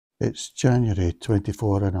It's January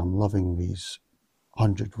 24 and I'm loving these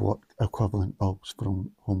 100-watt equivalent bulbs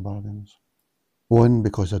from Home Bargains. One,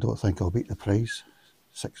 because I don't think I'll beat the price,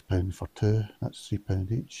 £6 for two, that's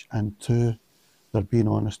 £3 each. And two, they're being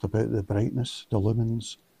honest about the brightness, the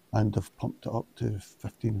lumens, and they've pumped it up to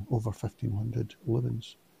over 1500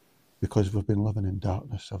 lumens, because we've been living in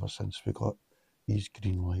darkness ever since we got these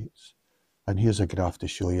green lights. And here's a graph to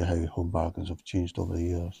show you how Home Bargains have changed over the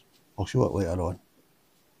years. I'll show it later on.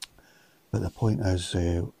 But the point is,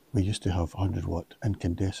 we used to have 100-watt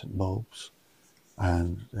incandescent bulbs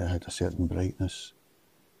and they had a certain brightness.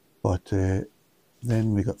 But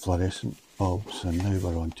then we got fluorescent bulbs and now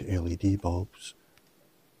we're on to LED bulbs.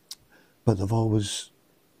 But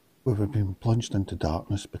we've been plunged into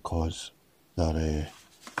darkness because they're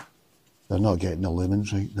not getting the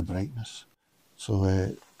lumens right, the brightness.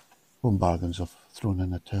 So Home Bargains have thrown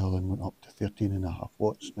in a towel and went up to 13.5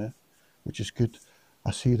 watts now, which is good. I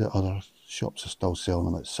see that other shops are still selling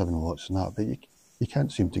them at 7 watts and that, but you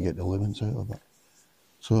can't seem to get the lumens out of it.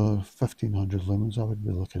 So 1500 lumens I would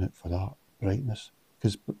be looking at for that brightness,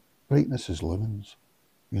 because brightness is lumens,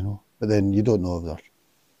 you know, but then you don't know if they're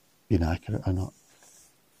being accurate or not.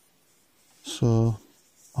 So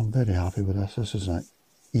I'm very happy with this. This is an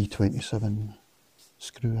E27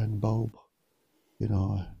 screw-in bulb, you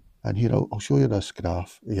know, and here I'll show you this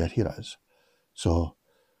graph. Yeah, here it is. So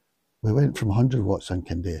we went from 100 watts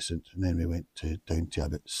incandescent and then we went down to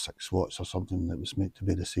about 6 watts or something that was meant to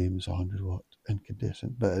be the same as 100 watt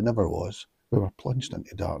incandescent, but it never was. We were plunged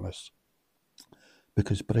into darkness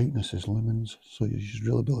because brightness is lumens, so you should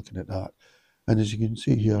really be looking at that. And as you can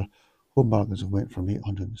see here, Home Bargains have went from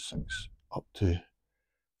 806 up to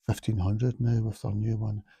 1500 now with their new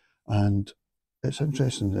one. And it's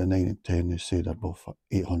interesting that the 9 and 10, they say they're both at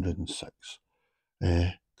 806,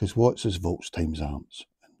 because watts is volts times amps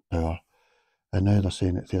in power. And now they're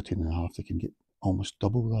saying at 13.5 they can get almost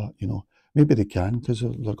double that, you know. Maybe they can, because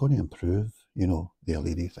they're going to improve, you know, the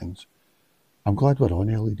LED things. I'm glad we're on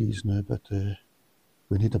LEDs now, but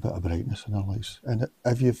we need a bit of brightness in our lives. And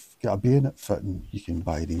if you've got a bayonet fitting, you can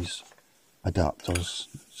buy these adapters.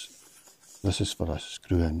 This is for a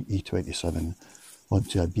screw-in E27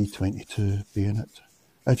 onto a B22 bayonet.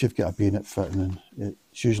 If you've got a bayonet fitting,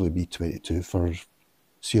 it's usually B22 for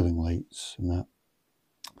ceiling lights and that.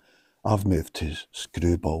 I've moved to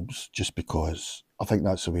screw bulbs just because I think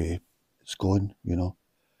that's the way it's going, you know.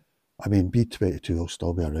 I mean, B22 will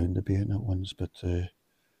still be around, the bayonet ones, but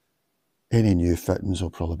any new fittings will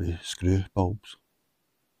probably be screw bulbs.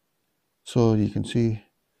 So you can see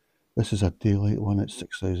this is a daylight one at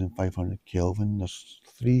 6500 Kelvin. There's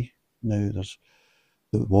three now. There's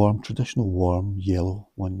the traditional warm yellow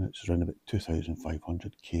one that's around about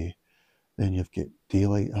 2500 K. Then you've got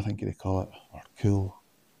daylight, I think they call it, or cool.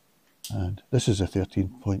 And this is a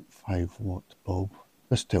 13.5 watt bulb.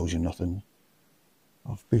 This tells you nothing.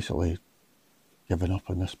 I've basically given up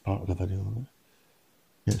on this part of the video.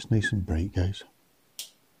 Yeah, it's nice and bright, guys.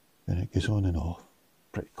 And it goes on and off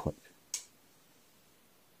pretty quick.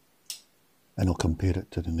 And I'll compare it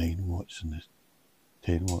to the 9 watts and the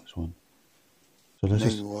 10 watts one. So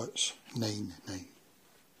this 9 watts, 9.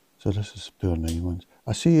 So this is pure 9 ones.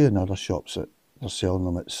 I see in other shops that they're selling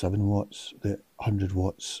them at 7 watts, the 100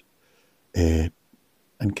 watts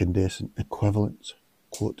incandescent equivalent,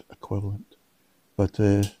 quote equivalent. But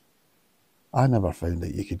I never found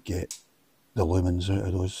that you could get the lumens out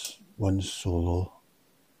of those ones so low.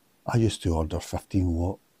 I used to order 15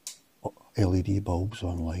 watt LED bulbs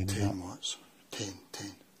online. 10 watts, 10.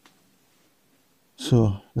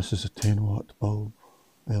 So this is a 10 watt bulb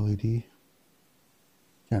LED.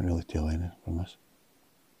 Can't really tell anything from this.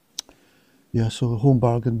 Yeah, so Home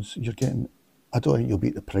Bargains, you're getting, I don't think you'll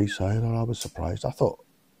beat the price either. I was surprised. I thought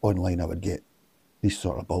online I would get these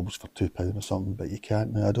sort of bulbs for £2 or something, but you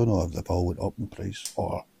can't now. I don't know if the bulb went up in price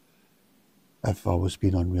or if I was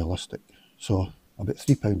being unrealistic. So about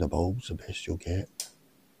 £3 a bulb's the best you'll get,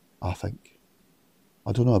 I think.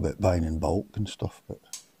 I don't know about buying in bulk and stuff, but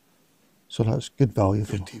so that's good value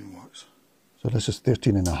for 15 watts. So this is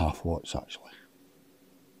 13.5 watts actually.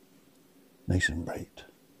 Nice and bright.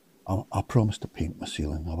 I promise to paint my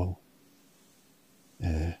ceiling, I will.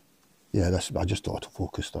 Yeah, this, I just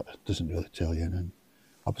autofocused it. It doesn't really tell you anything.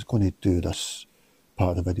 I was going to do this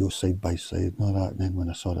part of the video side by side and all that, and then when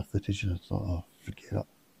I saw the footage I thought, oh, forget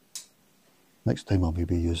it. Next time I'll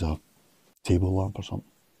maybe use a table lamp or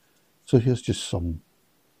something. So here's just some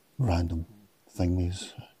random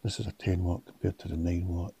thingies. This is a 10 watt compared to the 9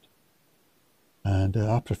 watt. And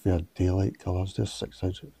I prefer daylight colours. There's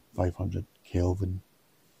 6500 Kelvin.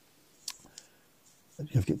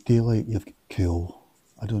 You've got daylight, you've got cool.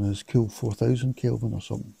 I don't know, it's cool 4000 Kelvin or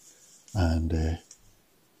something. and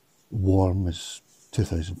warm is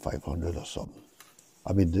 2500 or something.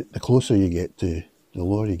 I mean, the closer you get to, the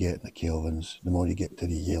lower you get in the kelvins, the more you get to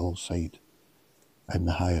the yellow side, and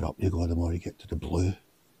the higher up you go, the more you get to the blue.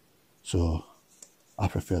 So I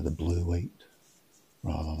prefer the blue white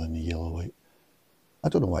rather than the yellow white. I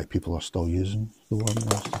don't know why people are still using the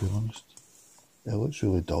warmers, to be honest. It looks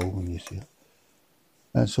really dull when you see it.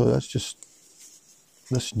 And so that's just,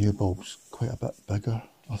 this new bulb's quite a bit bigger.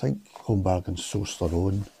 I think Home Bargains source their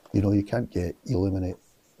own. You know, you can't get Eluminate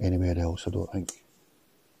anywhere else, I don't think,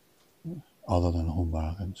 other than Home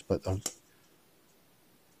Bargains. But they're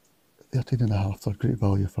 13.5, they're great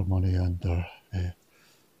value for money, and they're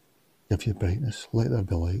give you brightness, let there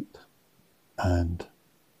be light. And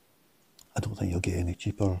I don't think you'll get any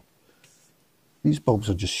cheaper. These bulbs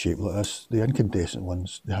are just shaped like this. The incandescent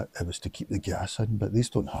ones, it was to keep the gas in, but these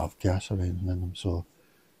don't have gas or anything in them, so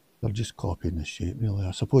they're just copying the shape, really.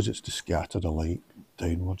 I suppose it's to scatter the light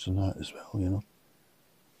downwards and that as well, you know.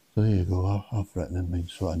 So there you go, I've written in mine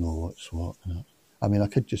so I know what's what. I mean, I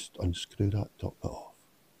could just unscrew that top bit off.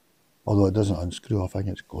 Although it doesn't unscrew, I think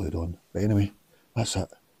it's glued on. But anyway, that's it.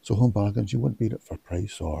 So Home Bargains, you won't beat it for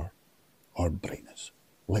price or brightness.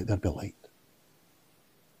 Let there be light.